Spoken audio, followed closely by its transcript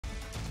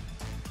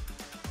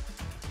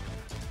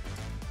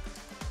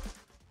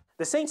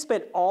The Saints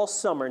spent all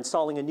summer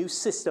installing a new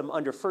system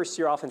under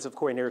first-year offensive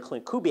coordinator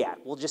Klint Kubiak.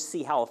 We'll just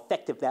see how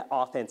effective that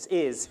offense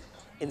is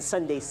in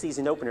Sunday's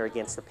season opener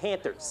against the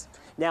Panthers.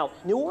 Now,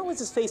 New Orleans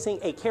is facing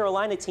a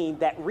Carolina team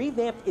that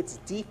revamped its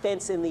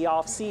defense in the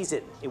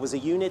offseason. It was a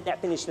unit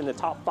that finished in the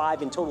top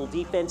 5 in total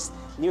defense,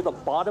 near the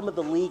bottom of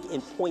the league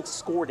in points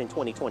scored in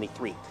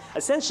 2023.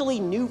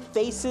 Essentially new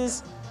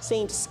faces,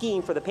 same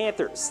scheme for the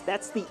Panthers.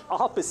 That's the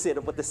opposite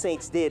of what the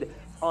Saints did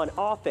on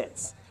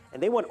offense.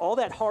 And they want all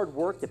that hard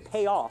work to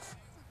pay off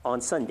on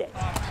Sunday.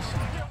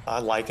 I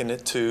liken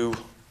it to,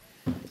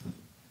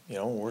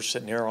 we're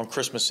sitting here on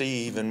Christmas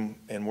Eve and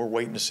we're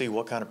waiting to see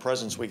what kind of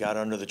presents we got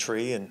under the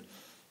tree, and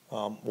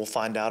we'll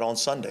find out on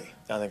Sunday.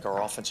 I think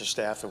our offensive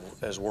staff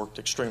has worked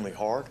extremely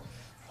hard.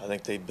 I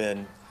think they've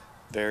been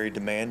very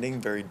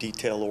demanding, very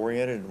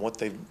detail-oriented in what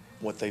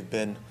they've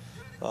been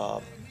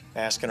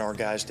asking our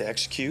guys to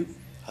execute.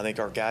 I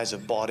think our guys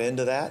have bought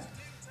into that.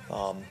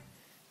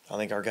 I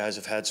think our guys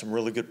have had some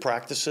really good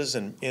practices,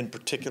 and in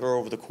particular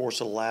over the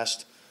course of the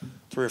last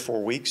 3 or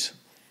 4 weeks.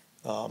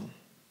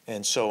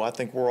 And so I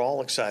think we're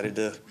all excited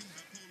to,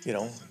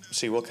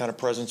 see what kind of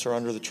presents are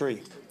under the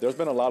tree. There's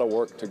been a lot of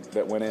work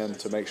that went in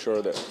to make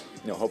sure that,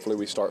 hopefully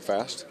we start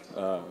fast.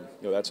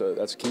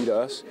 That's key to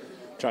us,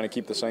 trying to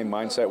keep the same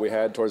mindset we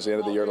had towards the end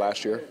of the year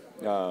last year,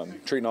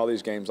 treating all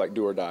these games like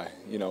do or die,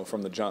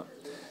 from the jump,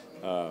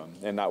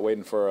 and not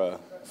waiting for a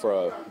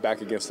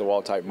back against the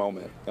wall type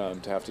moment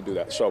to have to do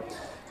that. So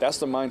that's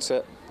the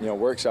mindset.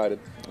 We're excited,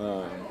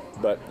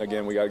 but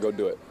again, we got to go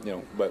do it.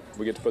 But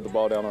we get to put the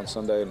ball down on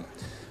Sunday and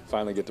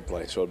finally get to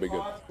play, so it'll be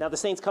good. Now the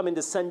Saints come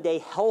into Sunday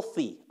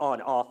healthy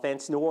on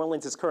offense. New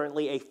Orleans is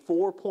currently a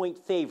 4-point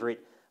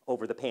favorite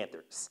over the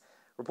Panthers.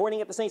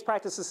 Reporting at the Saints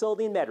practice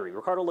facility in Metairie,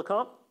 Ricardo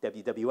LeCompte,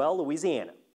 WWL, Louisiana.